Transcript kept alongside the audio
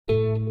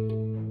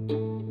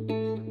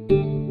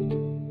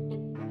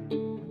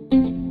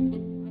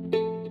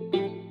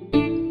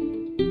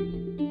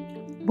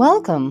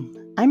Welcome.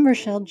 I'm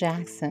Rochelle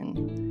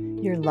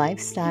Jackson, your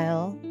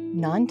lifestyle,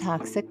 non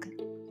toxic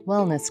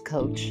wellness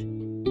coach.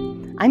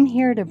 I'm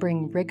here to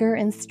bring rigor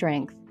and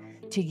strength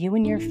to you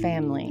and your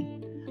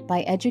family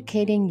by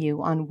educating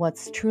you on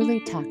what's truly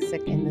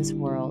toxic in this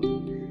world,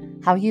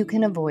 how you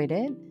can avoid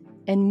it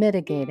and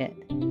mitigate it,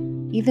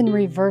 even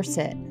reverse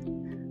it,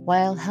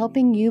 while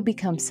helping you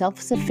become self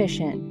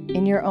sufficient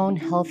in your own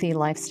healthy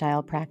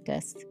lifestyle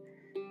practice.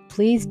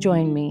 Please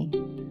join me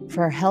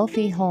for a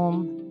healthy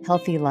home,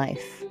 healthy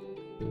life.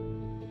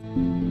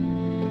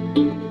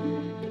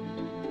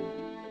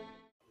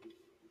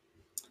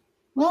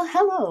 Well,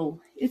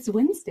 hello. It's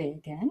Wednesday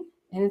again,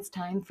 and it's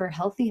time for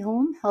Healthy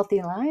Home,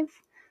 Healthy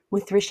Life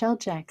with Rochelle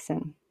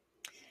Jackson.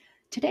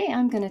 Today,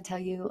 I'm going to tell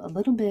you a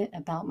little bit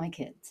about my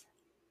kids.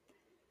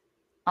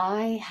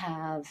 I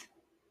have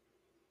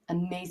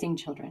amazing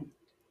children.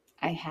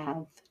 I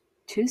have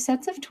 2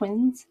 sets of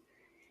twins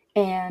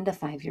and a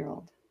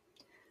 5-year-old.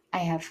 I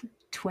have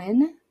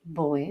twin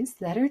boys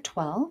that are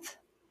 12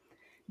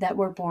 that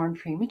were born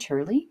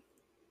prematurely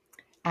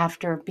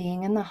after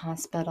being in the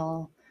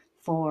hospital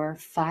for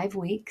 5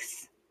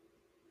 weeks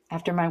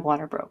after my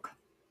water broke.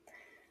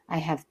 I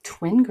have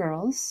twin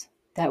girls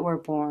that were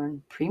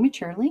born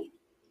prematurely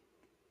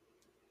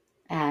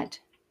at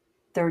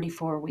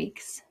 34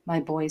 weeks. My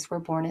boys were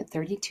born at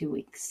 32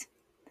 weeks.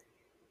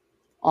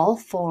 All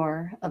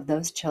 4 of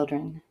those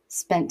children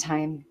spent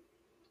time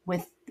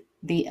with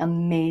the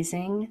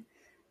amazing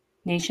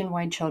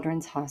Nationwide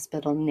Children's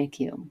Hospital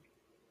NICU.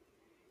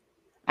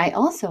 I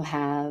also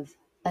have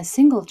a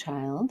single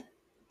child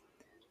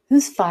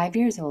who's 5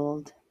 years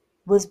old,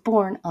 was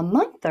born a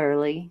month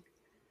early,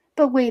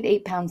 but weighed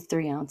 8 pounds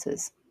 3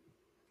 ounces.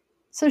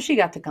 So she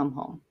got to come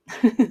home.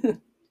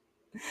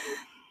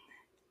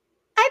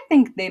 I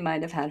think they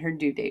might have had her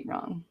due date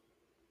wrong.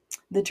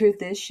 The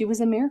truth is, she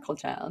was a miracle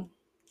child.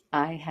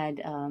 I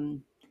had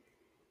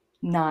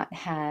not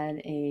had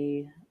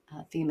a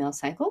female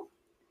cycle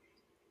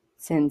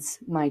since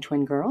my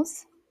twin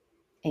girls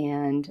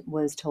and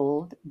was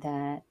told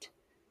that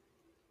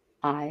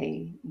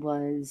I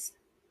was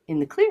in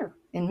the clear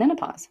in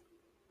menopause.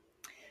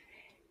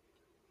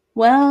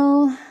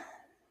 Well,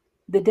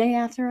 the day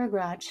after a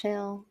garage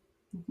sale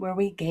where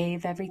we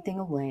gave everything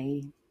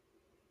away,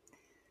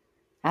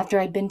 after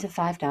I'd been to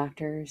 5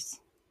 doctors,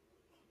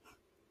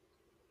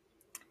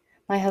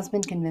 my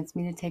husband convinced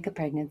me to take a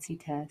pregnancy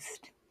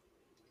test.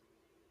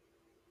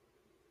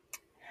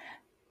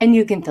 And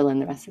you can fill in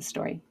the rest of the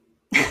story.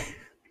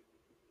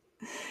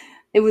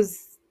 It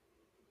was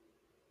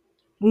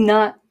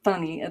not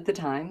funny at the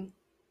time,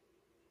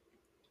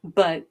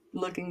 but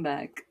looking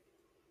back,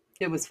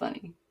 it was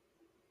funny.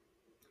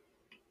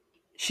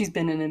 She's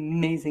been an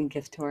amazing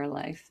gift to our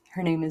life.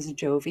 Her name is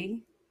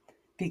Jovi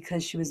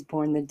because she was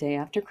born the day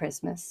after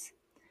Christmas.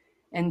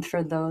 And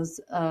for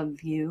those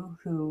of you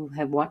who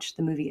have watched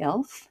the movie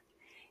Elf,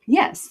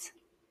 yes,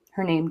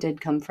 her name did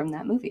come from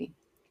that movie.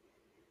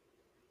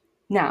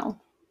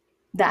 Now,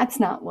 that's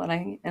not what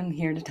I am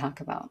here to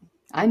talk about.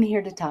 I'm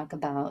here to talk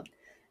about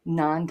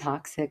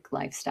non-toxic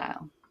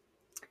lifestyle.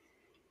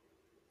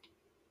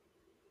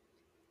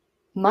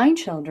 My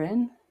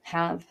children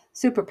have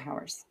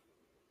superpowers.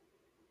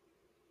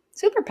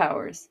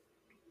 Superpowers.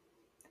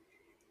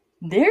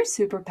 Their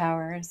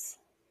superpowers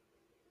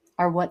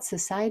are what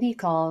society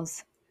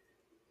calls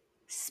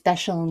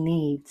special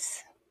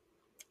needs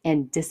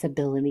and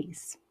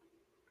disabilities.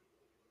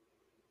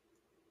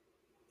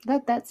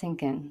 Let that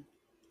sink in.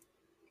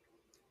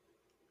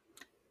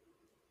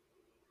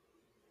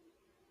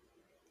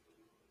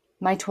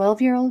 My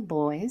 12-year-old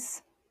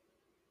boys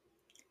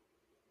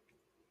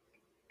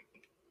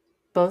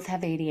both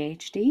have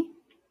ADHD.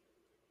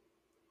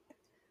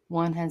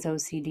 One has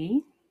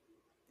OCD.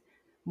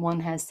 One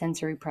has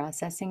sensory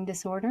processing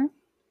disorder.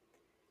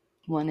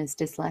 One is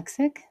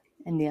dyslexic,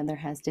 and the other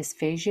has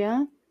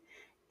dysphagia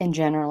and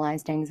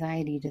generalized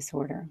anxiety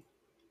disorder.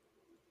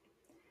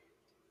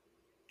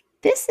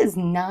 This is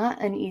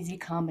not an easy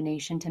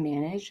combination to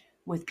manage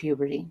with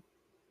puberty.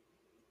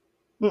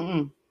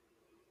 No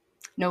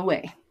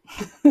way.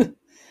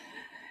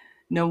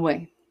 No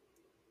way.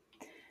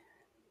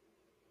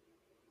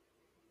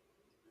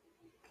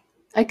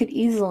 I could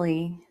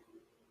easily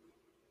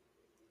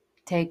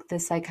take the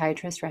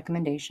psychiatrist's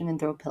recommendation and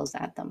throw pills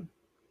at them.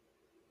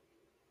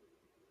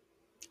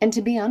 And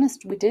to be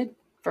honest, we did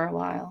for a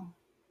while.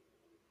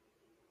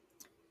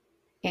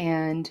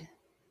 And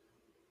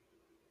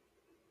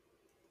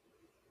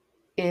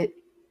it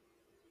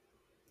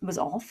was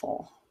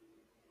awful.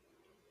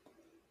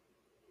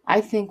 I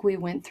think we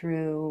went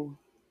through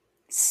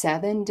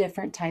 7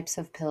 different types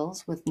of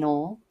pills with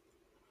Noel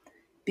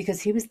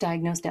because he was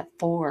diagnosed at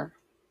 4.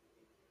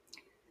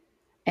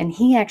 And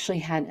he actually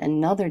had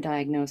another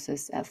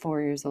diagnosis at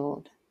 4 years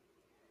old,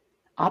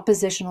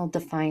 oppositional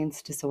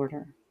defiance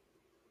disorder.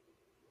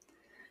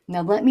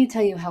 Now, let me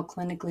tell you how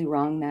clinically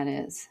wrong that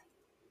is.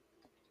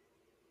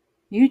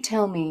 You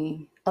tell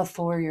me a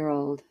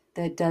 4-year-old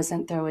that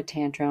doesn't throw a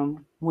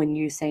tantrum when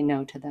you say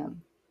no to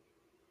them.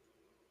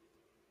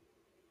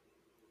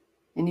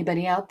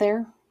 Anybody out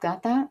there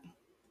got that?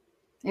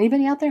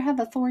 Anybody out there have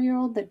a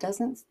 4-year-old that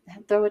doesn't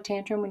throw a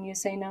tantrum when you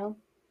say no?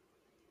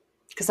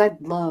 Because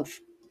I'd love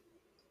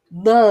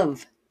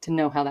to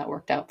know how that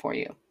worked out for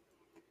you.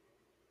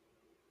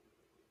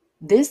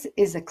 This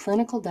is a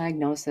clinical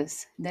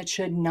diagnosis that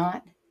should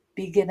not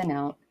be given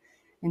out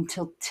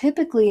until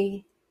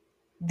typically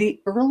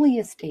the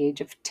earliest age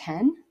of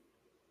 10,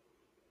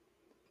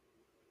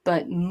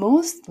 but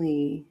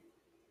mostly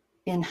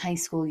in high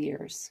school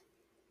years.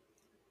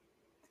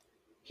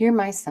 Here,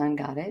 my son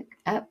got it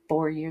at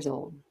 4 years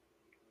old.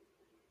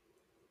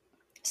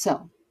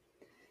 So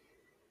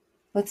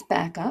let's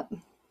back up.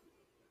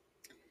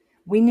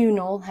 We knew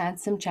Noel had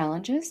some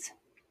challenges,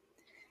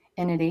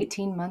 and at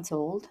 18 months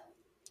old,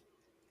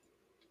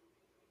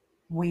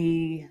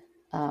 we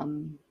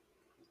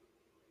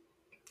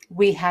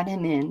had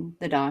him in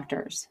the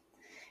doctors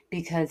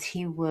because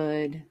he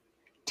would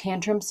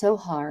tantrum so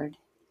hard,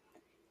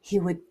 he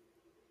would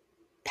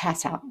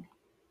pass out,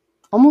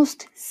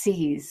 almost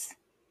seize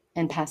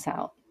and pass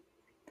out.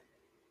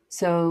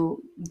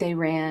 So they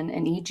ran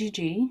an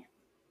EEG,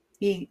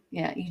 an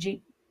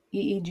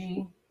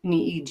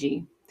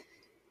EEG.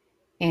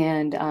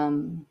 And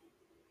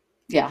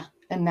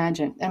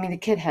imagine, the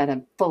kid had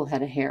a full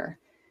head of hair.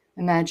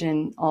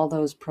 Imagine all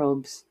those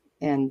probes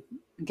and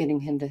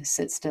getting him to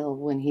sit still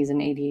when he's an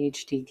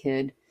ADHD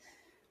kid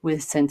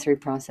with sensory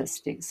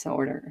processing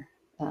disorder.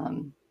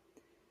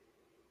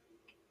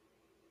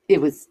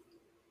 It was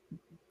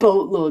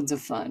boatloads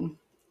of fun.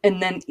 And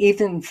then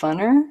even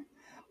funner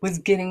was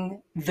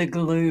getting the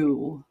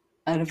glue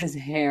out of his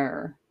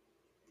hair,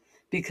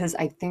 because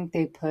I think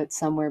they put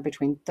somewhere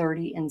between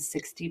 30 and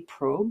 60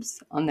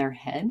 probes on their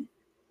head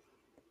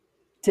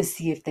to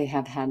see if they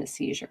have had a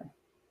seizure.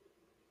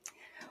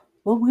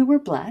 Well, we were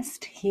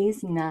blessed.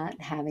 He's not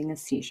having a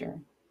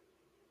seizure.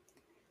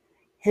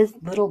 His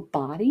little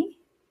body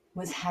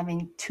was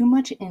having too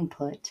much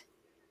input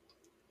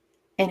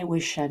and it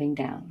was shutting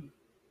down.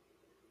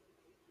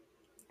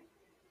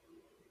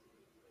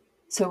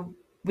 So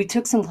we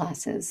took some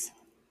classes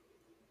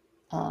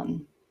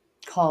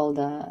called,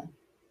 I'm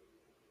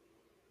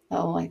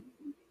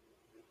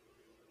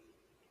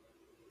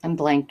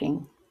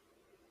blanking.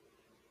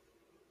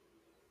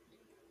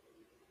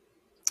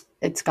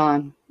 It's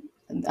gone.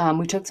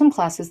 We took some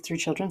classes through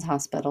Children's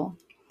Hospital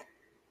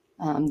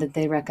that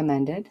they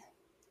recommended.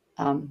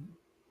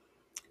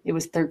 It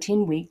was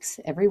 13 weeks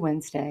every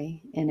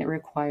Wednesday, and it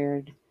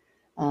required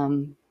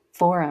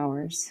 4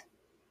 hours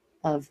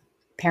of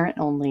parent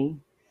only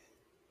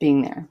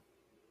being there.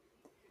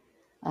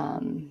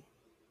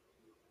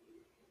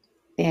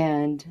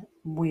 And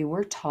we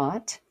were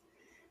taught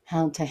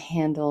how to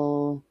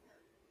handle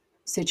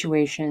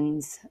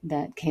situations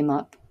that came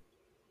up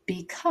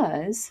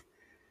because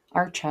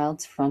our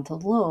child's frontal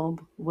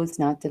lobe was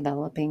not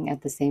developing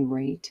at the same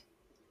rate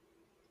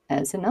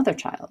as another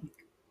child.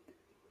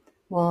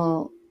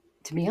 Well,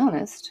 to be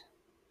honest,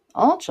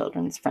 all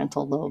children's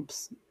frontal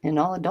lobes and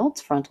all adults'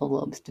 frontal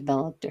lobes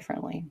develop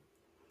differently.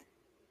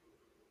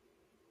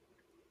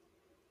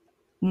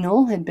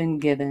 Noel had been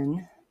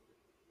given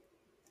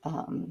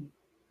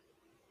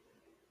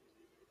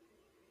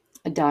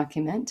a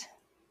document,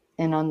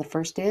 and on the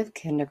first day of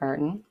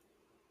kindergarten,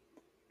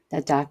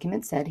 that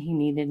document said he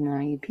needed an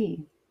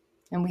IEP,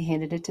 and we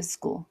handed it to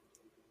school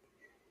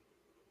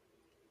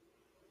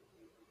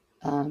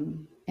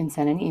and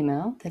sent an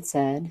email that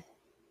said,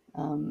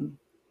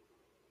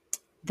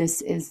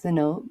 this is the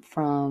note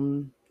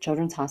from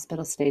Children's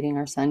Hospital stating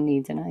our son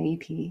needs an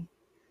IEP.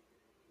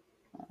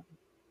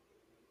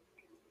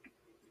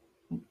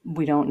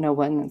 We don't know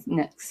what the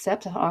next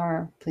steps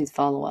are. Please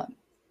follow up.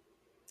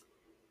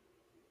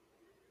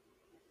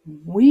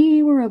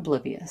 We were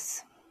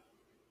oblivious.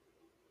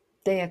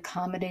 They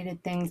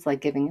accommodated things like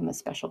giving him a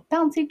special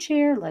bouncy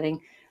chair,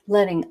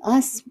 letting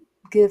us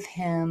give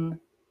him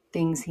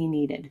things he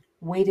needed: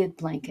 weighted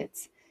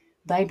blankets,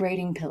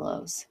 vibrating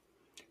pillows,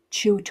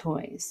 chew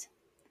toys.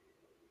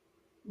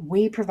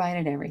 We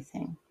provided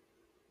everything.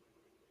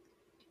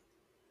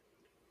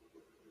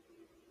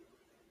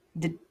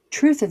 The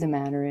truth of the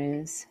matter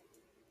is,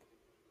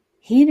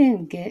 he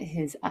didn't get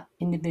his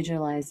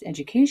individualized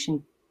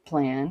education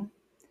plan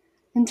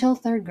until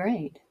 3rd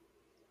grade.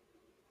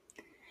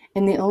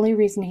 And the only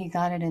reason he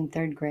got it in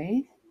 3rd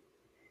grade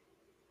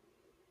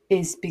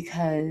is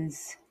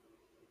because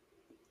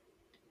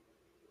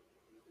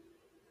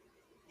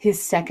his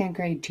 2nd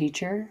grade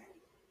teacher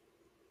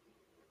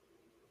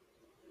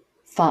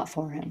fought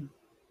for him.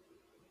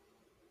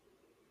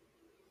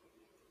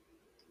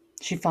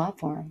 She fought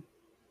for him.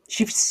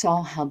 She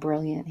saw how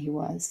brilliant he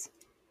was.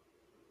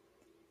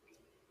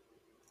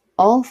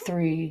 All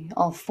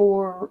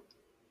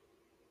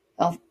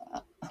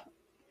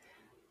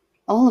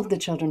of the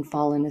children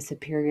fall in a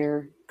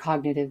superior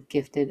cognitive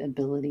gifted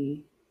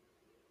ability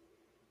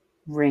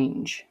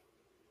range.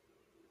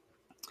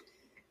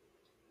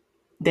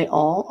 They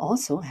all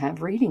also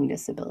have reading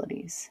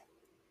disabilities.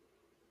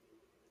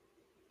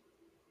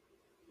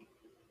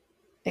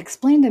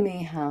 Explain to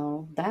me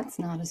how that's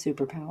not a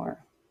superpower.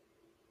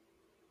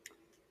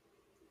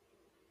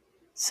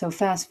 So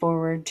fast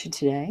forward to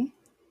today.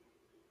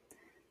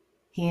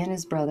 He and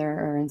his brother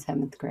are in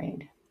 7th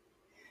grade.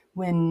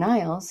 When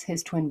Niles,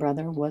 his twin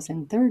brother, was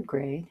in 3rd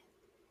grade,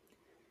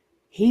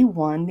 he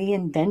won the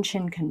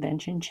Invention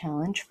Convention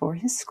Challenge for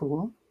his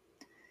school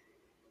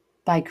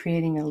by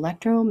creating an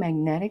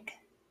electromagnetic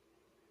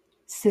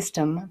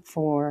system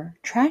for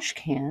trash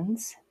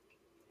cans,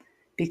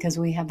 because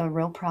we have a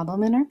real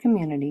problem in our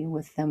community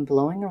with them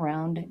blowing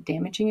around,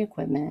 damaging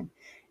equipment,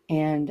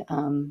 and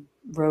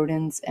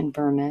rodents and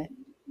vermin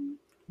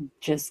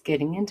just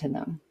getting into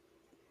them.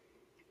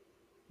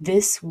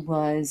 This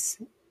was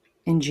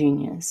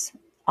ingenious.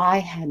 I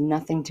had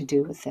nothing to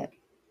do with it.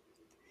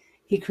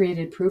 He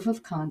created proof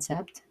of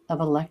concept of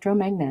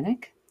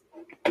electromagnetic,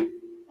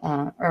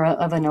 or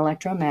of an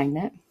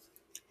electromagnet.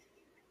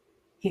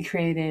 He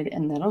created a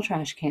metal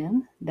trash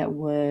can that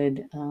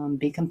would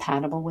be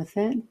compatible with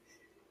it,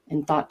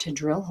 and thought to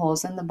drill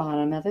holes in the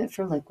bottom of it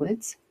for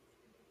liquids,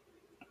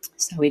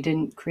 so he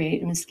didn't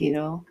create a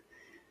mosquito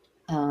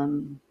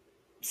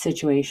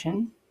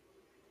situation.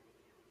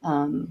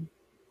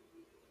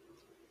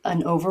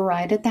 An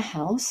override at the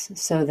house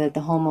so that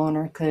the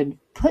homeowner could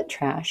put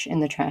trash in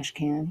the trash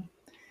can.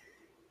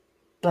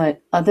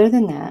 But other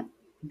than that,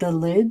 the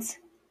lids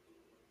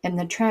and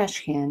the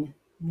trash can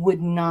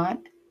would not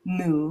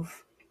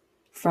move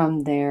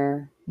from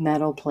their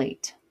metal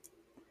plate,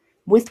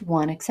 with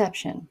one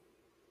exception: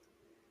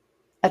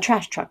 a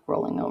trash truck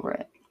rolling over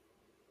it.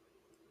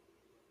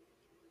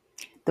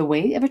 The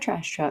weight of a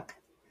trash truck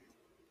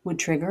would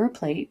trigger a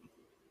plate,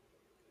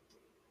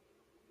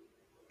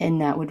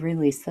 and that would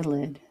release the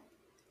lid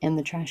and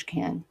the trash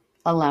can,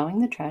 allowing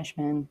the trash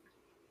man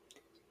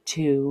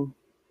to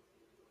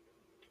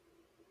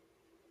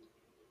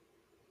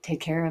take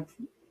care of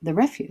the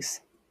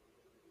refuse.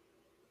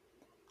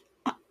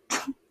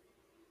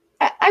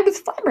 I was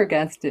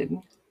flabbergasted.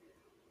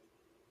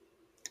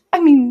 I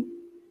mean,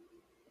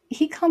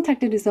 he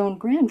contacted his own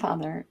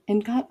grandfather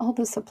and got all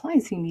the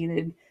supplies he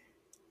needed,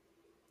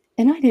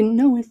 and I didn't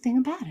know a thing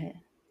about it.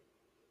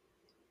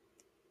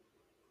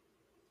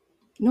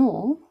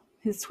 Noel,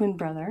 his twin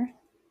brother,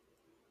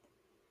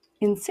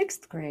 in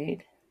 6th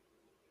grade,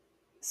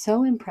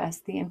 so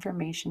impressed the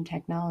information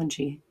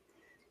technology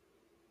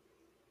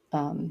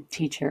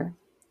teacher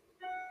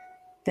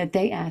that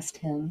they asked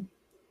him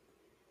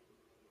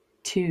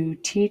to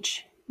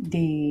teach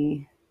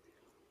the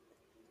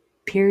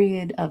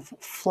period of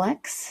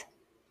flex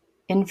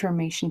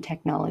information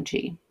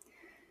technology.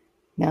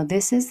 Now,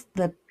 this is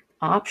the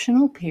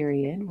optional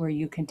period where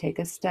you can take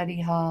a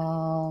study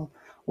hall,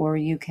 or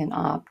you can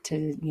opt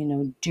to,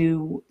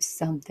 do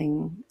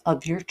something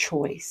of your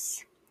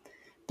choice.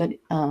 But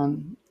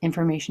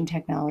information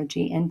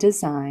technology and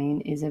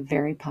design is a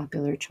very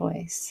popular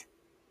choice.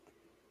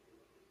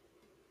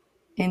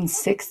 In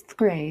 6th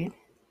grade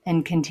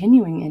and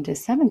continuing into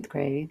 7th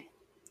grade,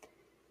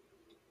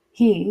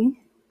 he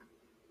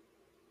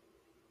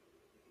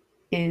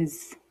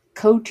is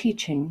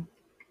co-teaching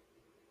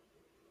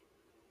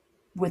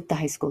with the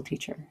high school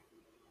teacher.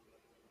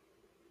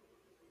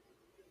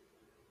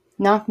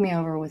 Knocked me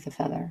over with a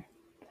feather.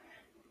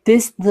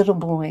 This little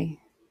boy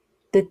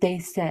that they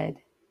said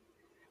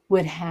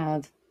would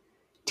have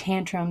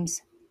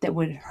tantrums that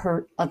would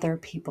hurt other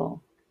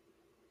people,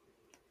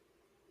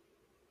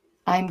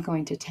 I'm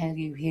going to tell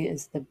you, he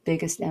is the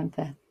biggest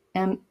empath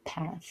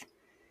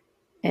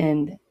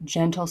and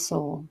gentle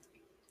soul.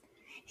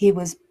 He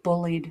was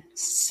bullied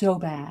so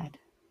bad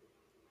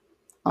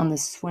on the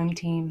swim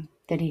team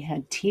that he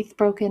had teeth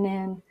broken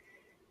in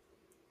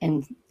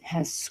and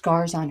has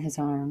scars on his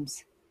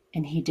arms,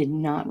 and he did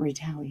not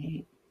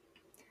retaliate.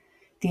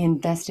 The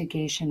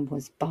investigation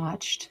was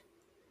botched,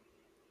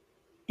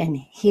 and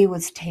he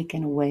was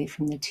taken away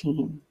from the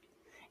team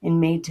and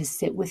made to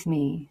sit with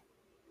me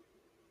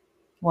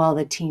while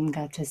the team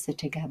got to sit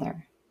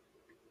together,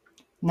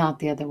 not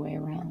the other way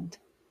around.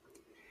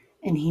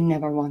 And he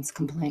never once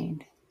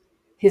complained.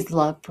 His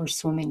love for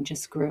swimming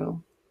just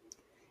grew.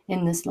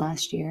 In this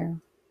last year,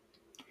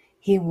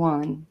 he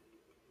won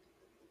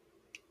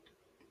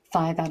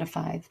 5 out of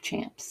 5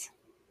 champs.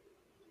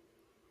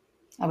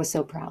 I was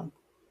so proud.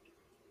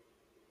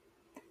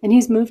 And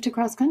he's moved to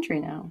cross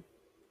country now,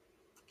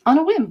 on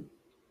a whim.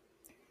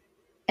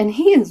 And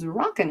he is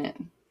rocking it.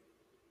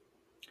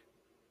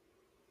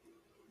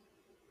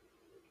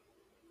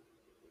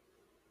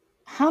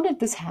 How did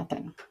this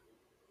happen?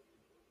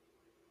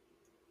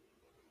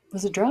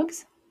 Was it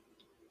drugs?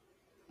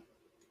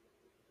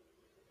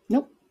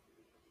 Nope.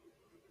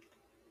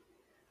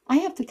 I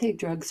have to take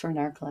drugs for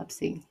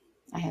narcolepsy.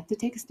 I have to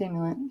take a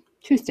stimulant,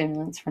 2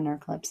 stimulants for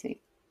narcolepsy.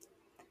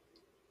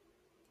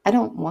 I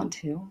don't want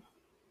to.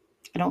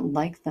 I don't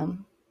like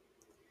them.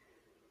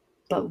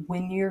 But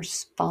when you're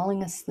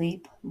falling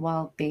asleep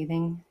while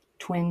bathing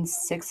twin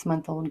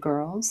 6-month-old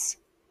girls,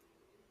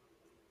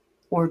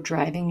 or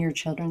driving your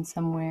children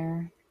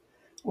somewhere,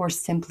 or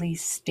simply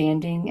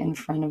standing in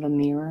front of a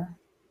mirror,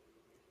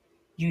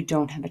 you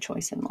don't have a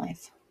choice in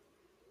life.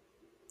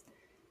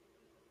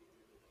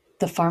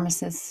 The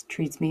pharmacist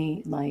treats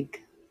me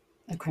like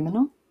a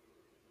criminal,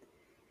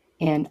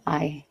 and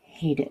I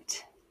hate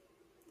it.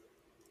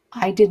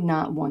 I did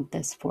not want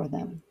this for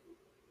them.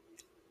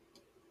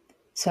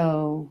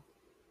 So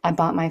I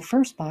bought my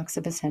first box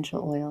of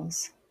essential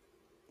oils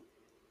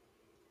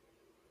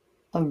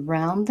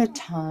around the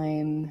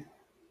time,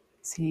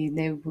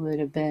 the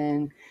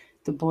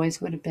boys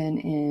would have been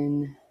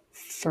in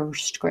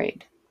first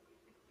grade.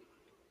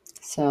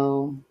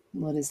 So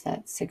what is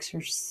that, 6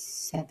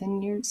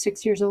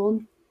 years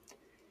old?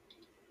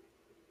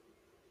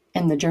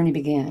 And the journey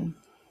began.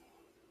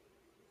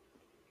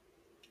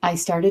 I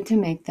started to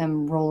make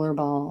them roller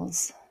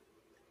balls.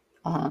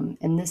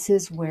 And this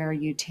is where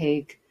you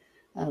take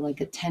like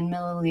a 10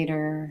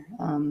 milliliter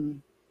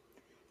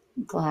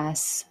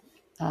glass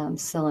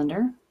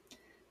cylinder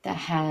that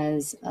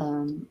has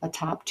a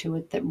top to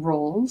it that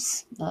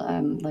rolls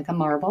like a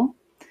marble,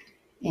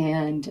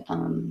 and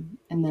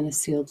then a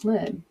sealed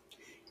lid.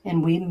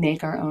 And we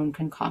make our own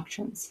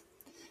concoctions.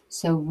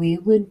 So we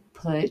would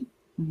put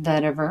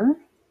vetiver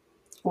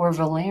or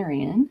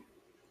valerian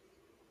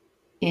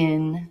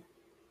in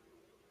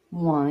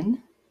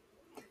one.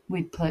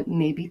 We'd put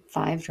maybe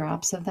 5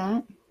 drops of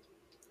that.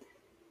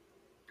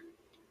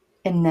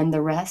 And then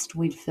the rest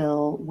we'd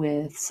fill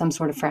with some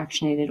sort of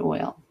fractionated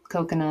oil,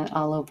 coconut,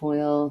 olive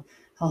oil,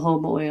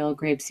 jojoba oil,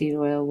 grapeseed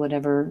oil,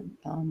 whatever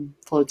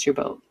floats your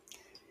boat.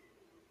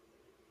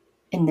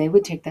 And they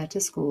would take that to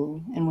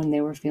school. And when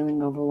they were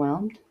feeling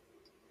overwhelmed,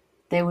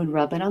 they would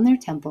rub it on their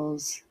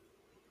temples.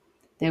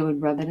 They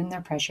would rub it in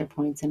their pressure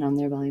points and on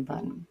their belly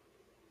button.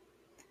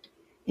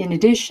 In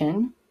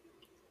addition,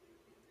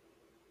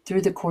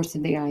 through the course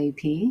of the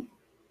IEP,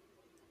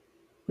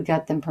 we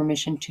got them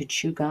permission to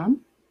chew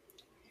gum.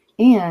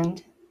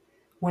 And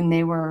when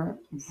they were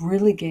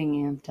really getting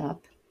amped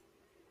up,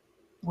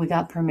 we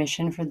got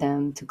permission for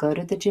them to go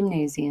to the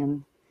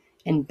gymnasium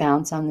and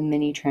bounce on the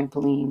mini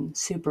trampoline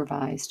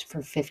supervised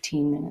for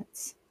 15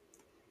 minutes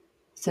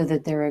so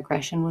that their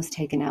aggression was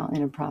taken out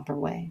in a proper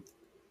way.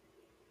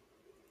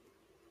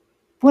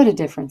 What a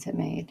difference it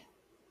made.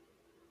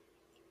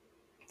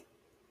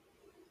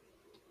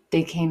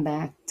 They came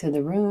back to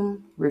the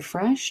room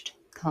refreshed,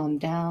 calmed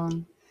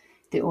down.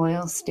 The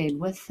oil stayed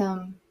with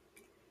them.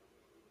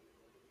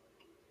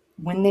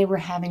 When they were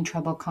having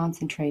trouble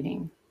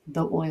concentrating,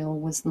 the oil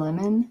was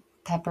lemon,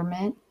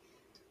 peppermint,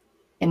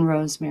 and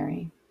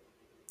rosemary.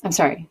 I'm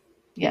sorry.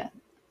 Yeah.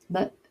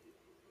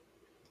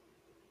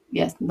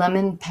 Yes,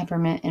 lemon,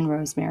 peppermint, and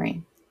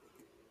rosemary.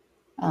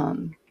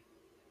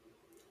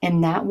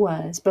 And that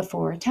was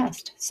before a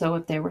test. So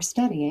if they were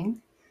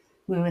studying,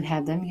 we would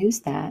have them use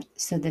that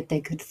so that they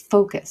could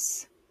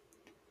focus.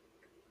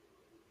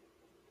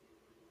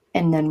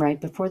 And then right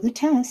before the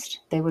test,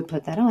 they would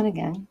put that on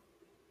again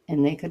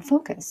and they could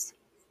focus.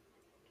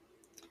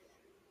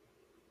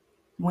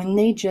 When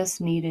they just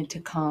needed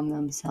to calm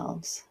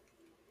themselves,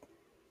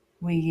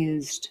 we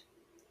used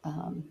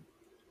a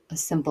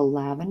simple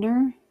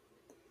lavender,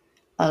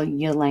 a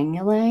ylang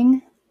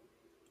ylang,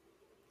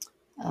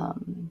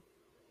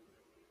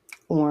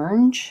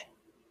 orange,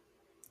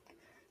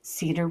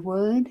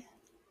 cedarwood.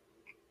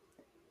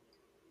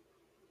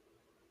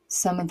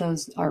 Some of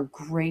those are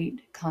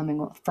great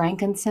calming,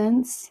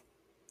 frankincense.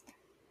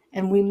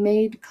 And we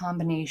made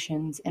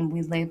combinations and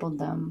we labeled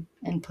them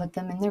and put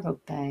them in their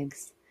book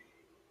bags.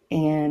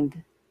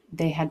 And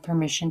they had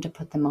permission to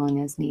put them on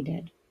as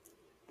needed.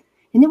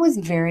 And it was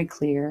very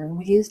clear.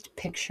 We used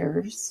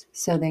pictures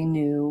so they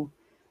knew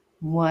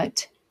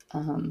what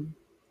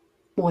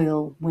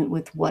oil went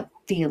with what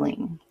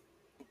feeling,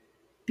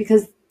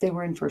 because they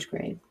were in first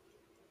grade.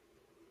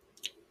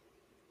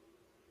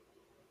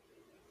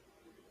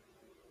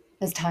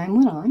 As time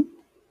went on,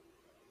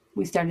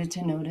 we started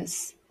to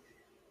notice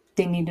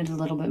they needed a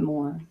little bit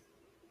more.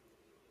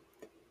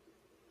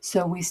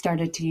 So we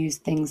started to use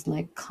things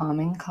like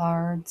calming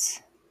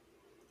cards,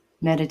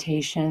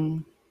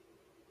 meditation,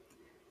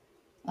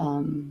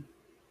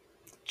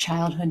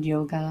 childhood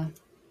yoga.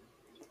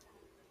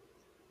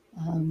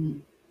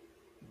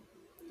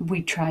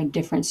 We tried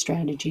different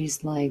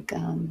strategies like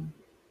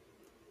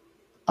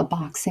a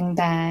boxing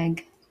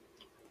bag.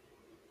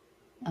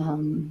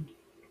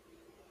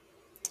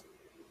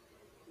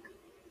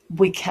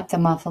 We kept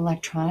them off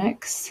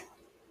electronics,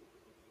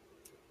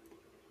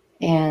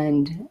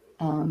 and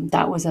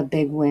that was a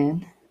big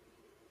win.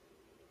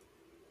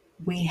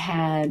 We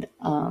had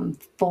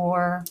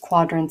 4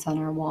 quadrants on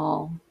our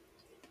wall,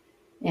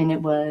 and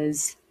it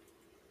was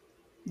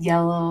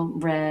yellow,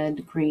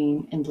 red,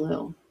 green, and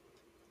blue.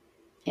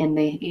 And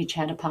they each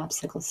had a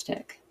popsicle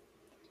stick.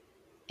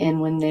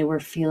 And when they were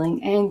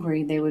feeling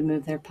angry, they would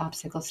move their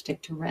popsicle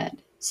stick to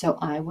red. So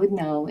I would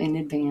know in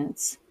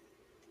advance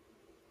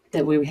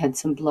that we had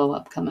some blow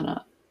up coming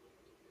up.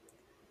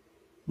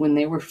 When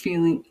they were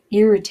feeling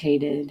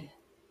irritated,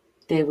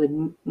 they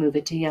would move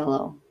it to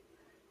yellow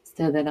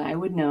so that I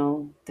would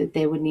know that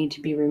they would need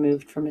to be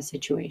removed from a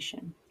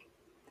situation.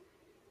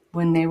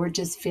 When they were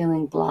just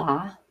feeling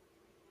blah,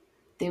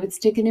 they would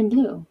stick it in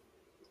blue.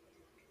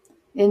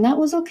 And that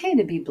was okay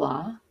to be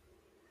blah.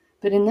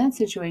 But in that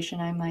situation,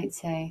 I might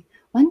say,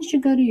 why don't you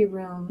go to your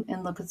room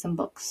and look at some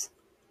books?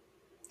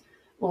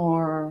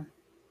 Or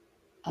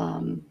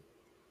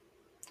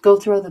go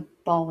throw the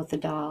ball with the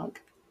dog.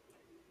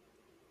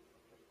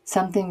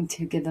 something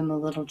to give them a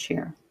little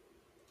cheer.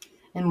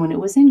 And when it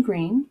was in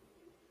green,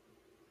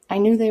 I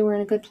knew they were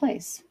in a good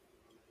place.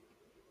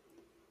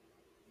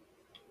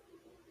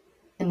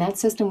 And that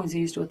system was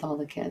used with all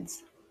the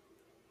kids.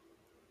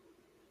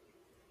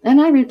 And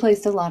I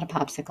replaced a lot of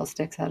popsicle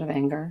sticks out of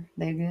anger.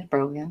 They get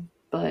broken,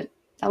 but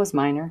that was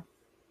minor.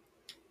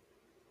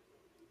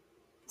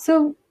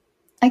 So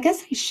I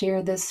guess I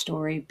share this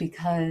story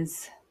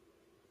because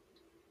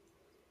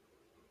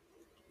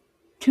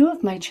two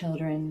of my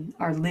children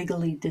are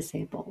legally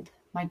disabled.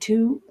 My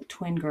two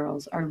twin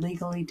girls are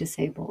legally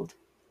disabled.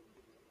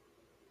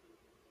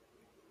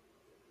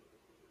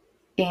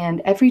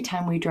 And every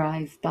time we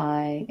drive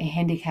by a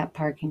handicapped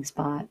parking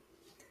spot,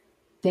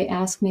 they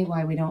ask me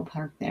why we don't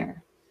park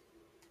there.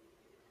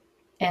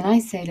 And I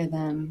say to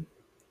them,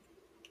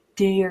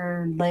 do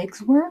your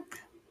legs work?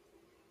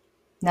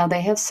 Now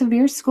they have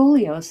severe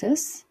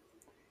scoliosis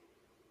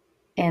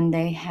and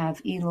they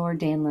have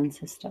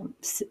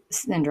Ehlers-Danlos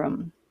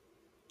syndrome.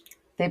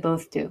 They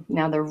both do.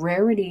 Now the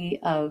rarity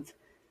of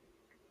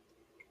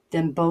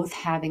them both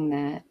having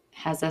that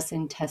has us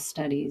in test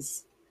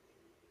studies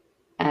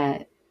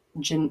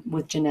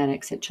with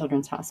genetics at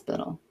Children's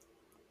Hospital.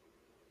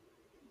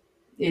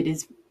 It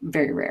is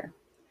very rare.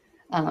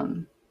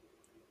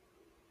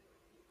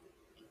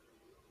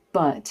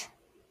 But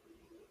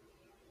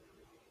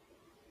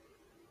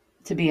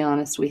to be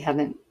honest, we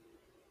haven't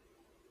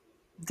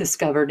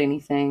discovered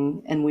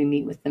anything, and we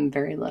meet with them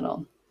very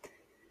little.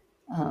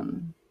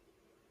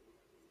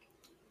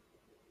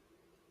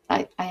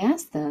 I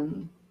asked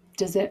them,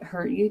 does it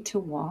hurt you to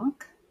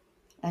walk?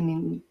 I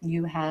mean,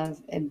 you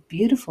have a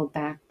beautiful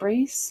back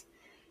brace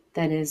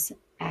that is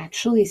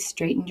actually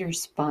straightened your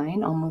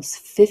spine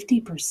almost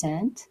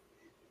 50%.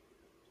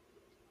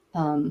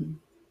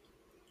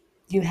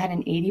 You had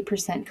an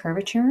 80%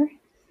 curvature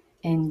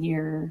and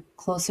you're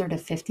closer to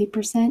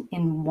 50%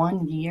 in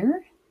 1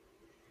 year.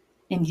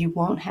 And you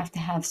won't have to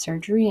have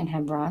surgery and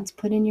have rods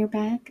put in your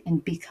back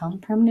and become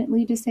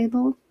permanently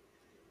disabled.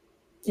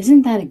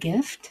 Isn't that a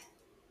gift?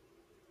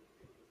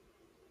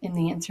 And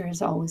the answer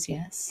is always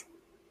yes.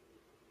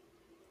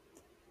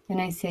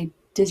 And I say,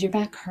 does your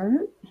back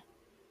hurt?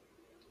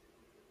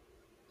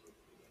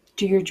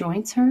 Do your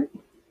joints hurt?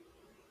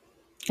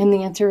 And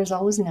the answer is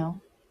always no.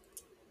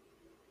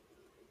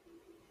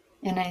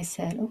 And I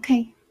said,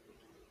 okay,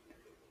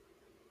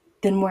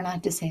 then we're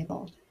not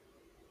disabled.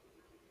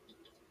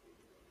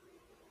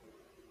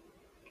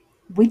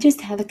 We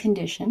just have a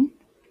condition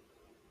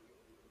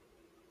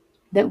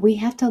that we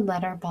have to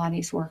let our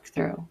bodies work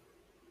through.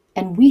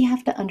 And we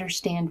have to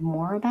understand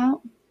more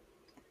about.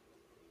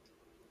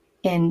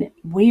 And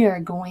we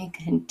are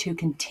going to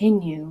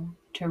continue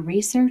to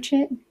research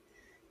it,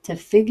 to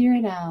figure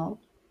it out,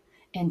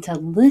 and to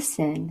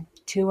listen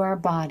to our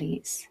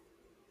bodies,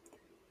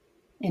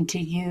 and to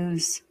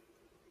use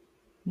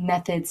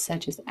methods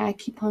such as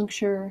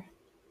acupuncture,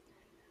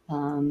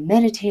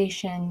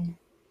 meditation,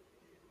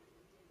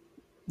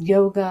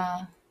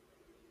 yoga,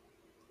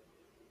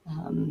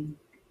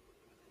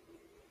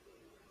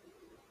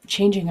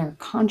 changing our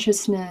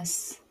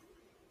consciousness,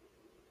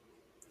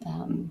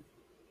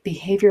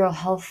 behavioral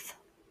health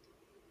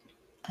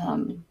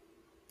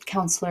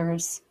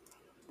counselors,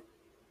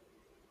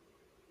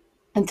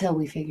 until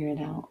we figure it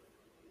out.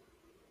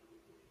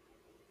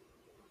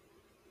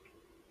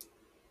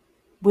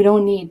 We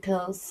don't need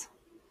pills.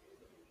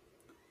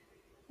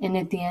 And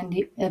at the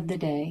end of the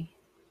day,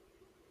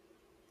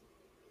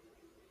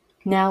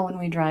 now when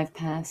we drive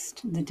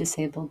past the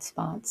disabled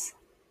spots,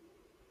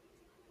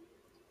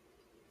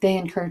 they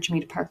encourage me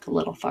to park a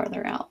little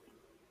farther out.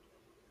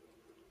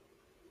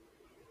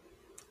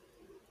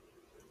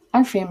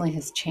 Our family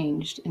has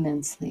changed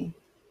immensely.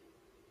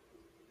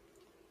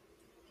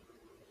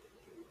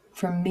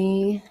 For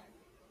me,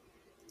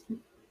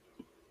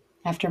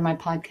 after my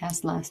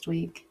podcast last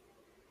week,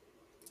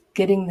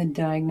 getting the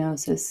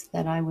diagnosis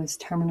that I was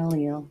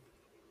terminally ill,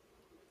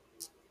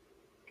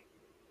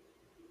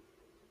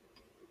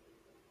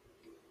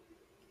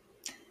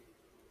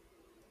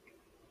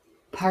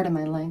 pardon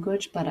my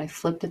language, but I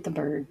flipped at the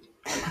bird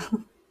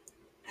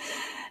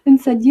and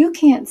said, you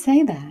can't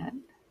say that.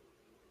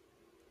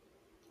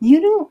 You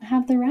don't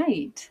have the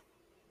right,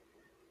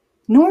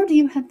 nor do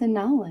you have the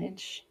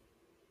knowledge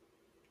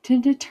to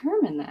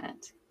determine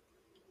that.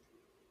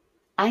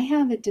 I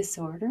have a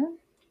disorder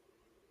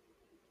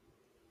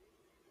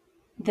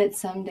that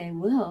someday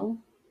will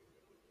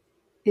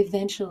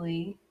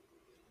eventually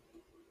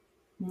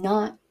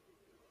not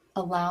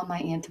allow my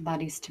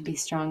antibodies to be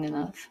strong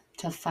enough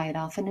to fight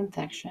off an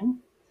infection,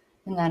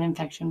 and that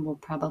infection will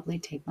probably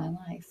take my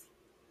life.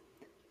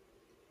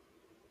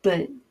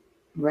 But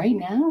right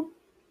now,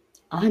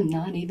 I'm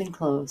not even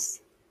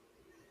close.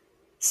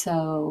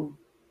 So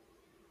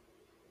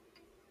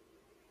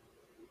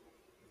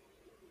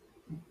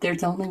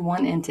there's only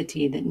one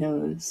entity that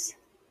knows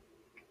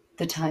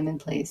the time and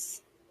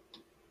place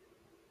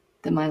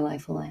that my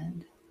life will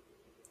end.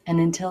 And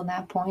until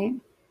that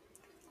point,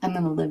 I'm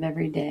going to live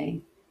every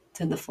day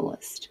to the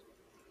fullest.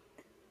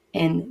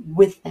 And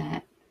with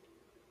that,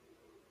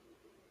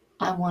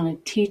 I want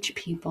to teach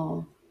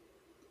people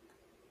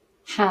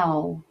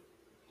how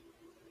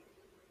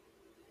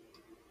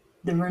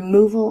the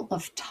removal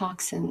of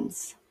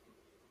toxins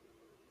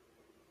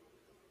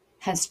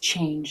has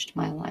changed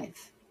my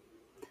life.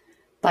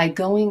 By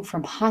going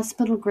from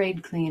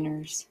hospital-grade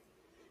cleaners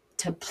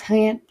to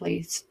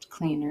plant-based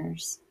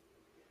cleaners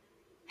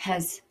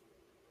has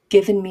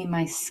given me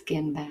my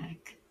skin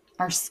back.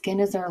 Our skin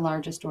is our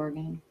largest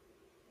organ.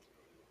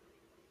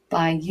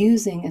 By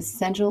using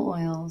essential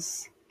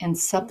oils and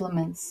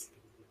supplements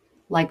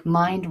like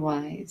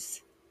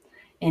MindWise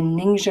and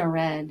Ningxia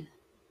Red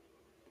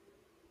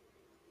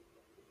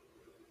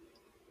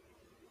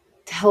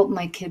to help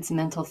my kids'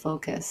 mental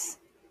focus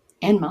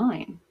and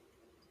mine,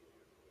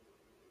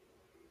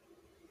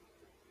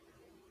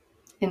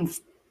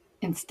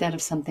 instead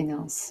of something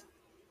else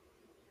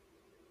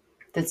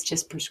that's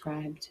just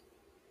prescribed.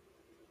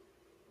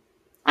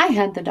 I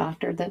had the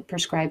doctor that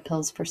prescribed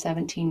pills for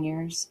 17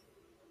 years.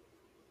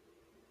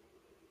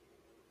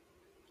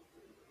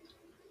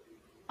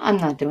 I'm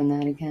not doing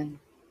that again.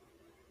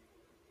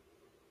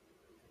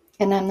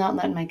 And I'm not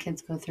letting my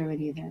kids go through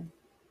it either.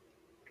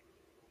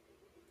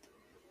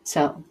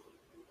 So,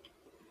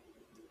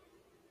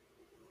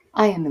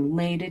 I am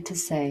elated to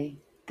say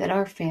that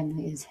our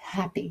family is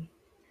happy,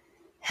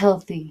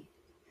 healthy.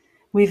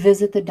 We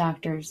visit the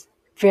doctors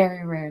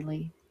very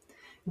rarely.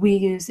 We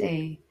use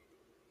a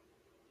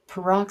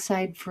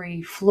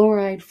peroxide-free,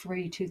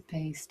 fluoride-free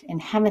toothpaste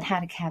and haven't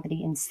had a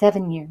cavity in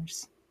 7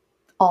 years.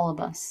 All of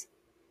us.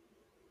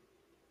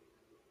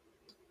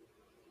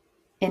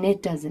 And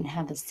it doesn't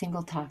have a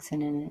single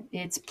toxin in it.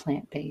 It's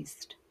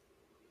plant-based.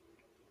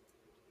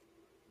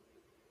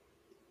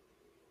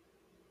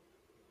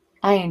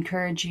 I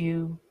encourage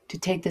you to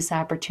take this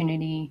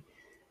opportunity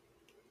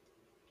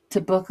to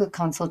book a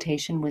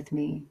consultation with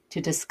me to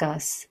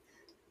discuss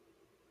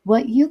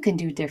what you can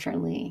do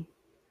differently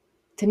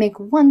to make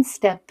one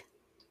step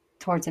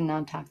towards a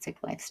non-toxic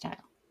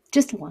lifestyle.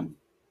 Just one.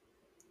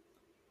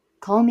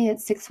 Call me at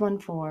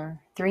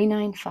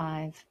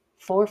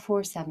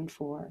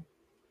 614-395-4474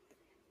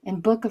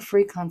 and book a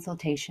free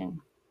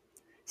consultation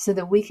so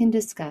that we can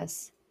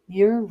discuss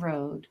your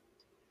road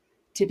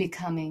to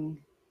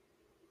becoming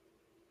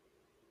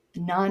a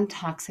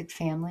non-toxic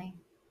family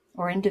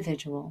or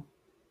individual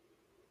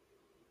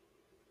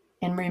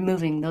and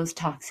removing those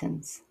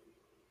toxins.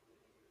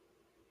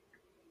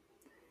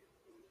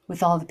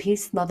 With all the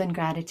peace, love, and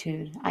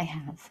gratitude I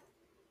have.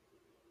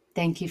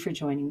 Thank you for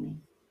joining me.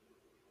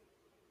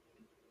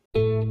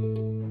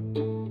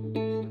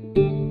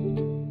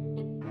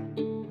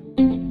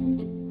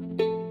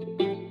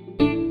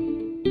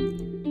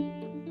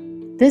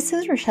 This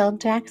is Rochelle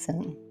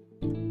Jackson,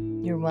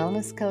 your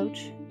wellness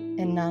coach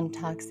and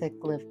non-toxic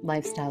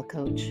lifestyle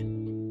coach.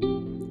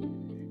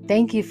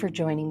 Thank you for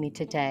joining me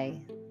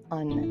today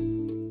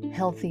on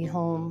Healthy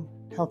Home,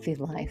 Healthy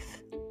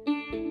Life.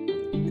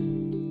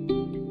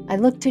 I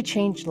look to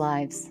change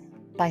lives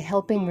by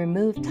helping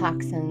remove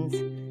toxins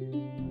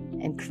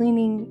and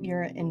cleaning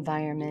your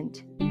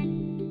environment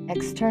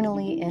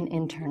externally and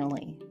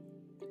internally,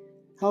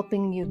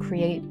 helping you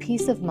create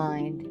peace of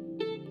mind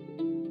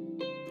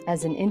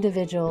as an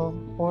individual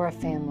or a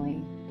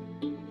family,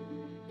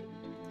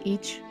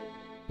 each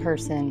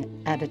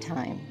person at a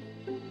time.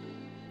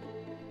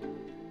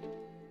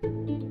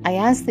 I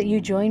ask that you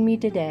join me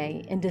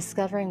today in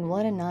discovering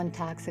what a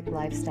non-toxic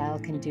lifestyle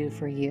can do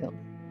for you.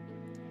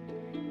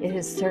 It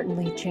has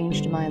certainly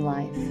changed my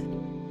life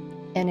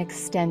and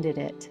extended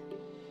it.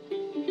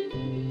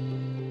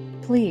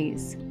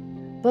 Please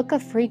book a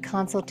free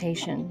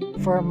consultation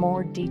for a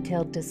more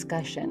detailed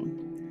discussion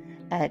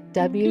at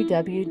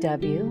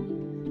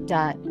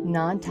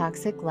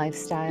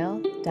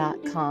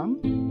www.nontoxiclifestyle.com,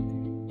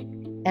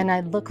 and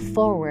I look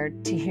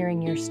forward to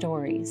hearing your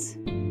stories.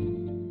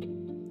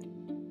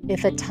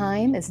 If a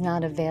time is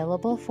not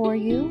available for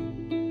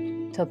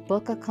you to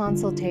book a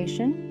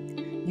consultation,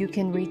 you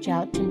can reach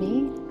out to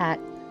me at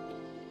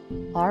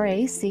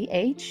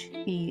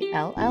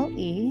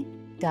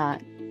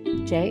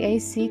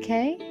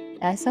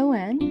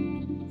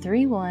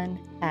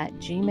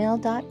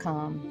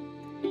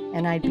racheljackson31@gmail.com,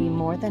 and I'd be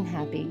more than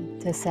happy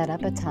to set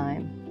up a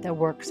time that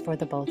works for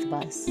the both of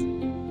us.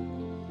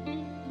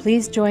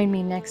 Please join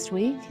me next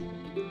week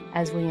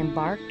as we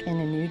embark in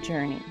a new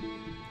journey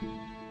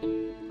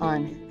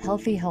on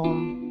Healthy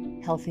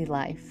Home, Healthy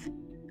Life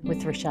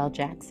with Rochelle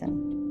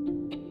Jackson.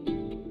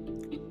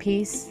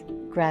 Peace,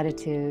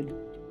 gratitude,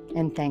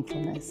 and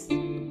thankfulness.